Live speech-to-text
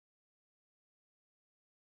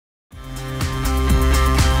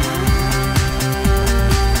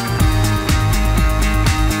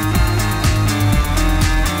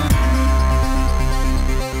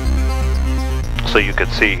So you can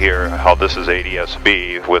see here how this is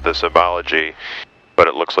ADS-B with the symbology, but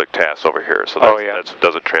it looks like TAS over here. So that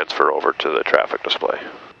doesn't transfer over to the traffic display.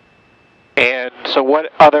 And so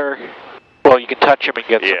what other, well, you can touch him and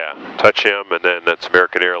get some. Touch him, and then that's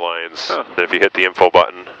American Airlines. Then if you hit the info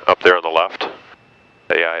button up there on the left,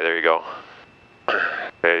 there you go.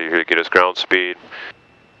 Okay, you get his ground speed.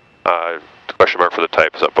 Question mark for the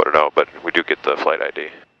type as I put it out, but we do get the flight ID.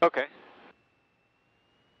 Okay.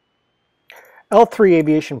 L-3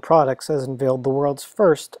 Aviation Products has unveiled the world's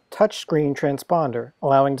first touchscreen transponder,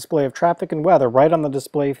 allowing display of traffic and weather right on the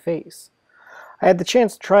display face. I had the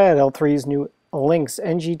chance to try out L-3's new Lynx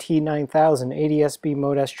NGT-9000 ADS-B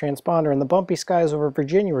Mode S transponder in the bumpy skies over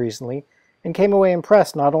Virginia recently, and came away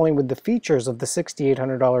impressed not only with the features of the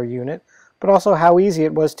 $6,800 unit, but also how easy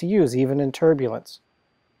it was to use even in turbulence.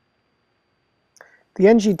 The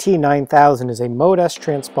NGT-9000 is a Mode S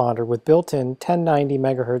transponder with built-in 1090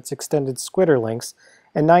 MHz extended squitter links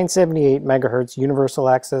and 978 MHz universal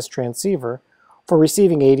access transceiver for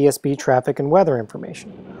receiving ADS-B traffic and weather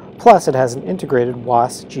information. Plus, it has an integrated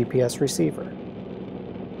WAAS GPS receiver.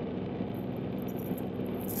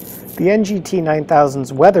 The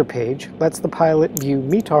NGT-9000's weather page lets the pilot view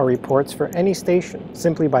METAR reports for any station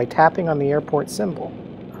simply by tapping on the airport symbol,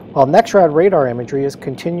 while next-route radar imagery is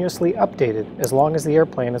continuously updated as long as the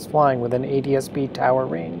airplane is flying within ADS-B tower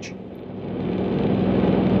range.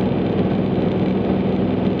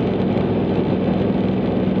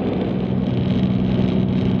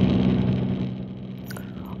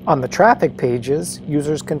 On the traffic pages,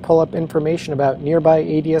 users can pull up information about nearby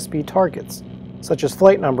ADS-B targets, such as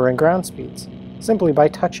flight number and ground speeds, simply by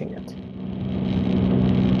touching it.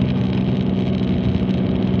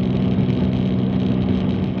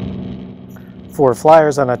 For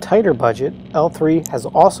flyers on a tighter budget, L-3 has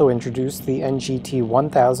also introduced the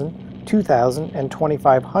NGT-1000, 2000, and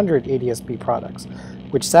 2500 ADS-B products,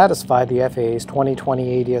 which satisfy the FAA's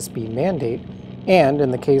 2020 ADS-B mandate, and in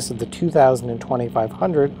the case of the 2000 and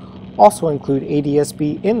 2500, also include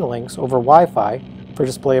ADS-B inlinks over Wi-Fi for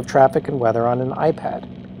display of traffic and weather on an iPad.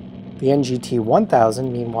 The NGT-1000,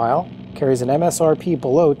 meanwhile, carries an MSRP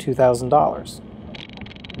below $2,000.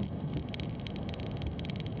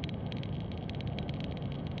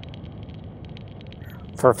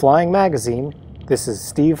 For Flying Magazine, this is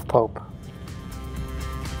Steve Pope.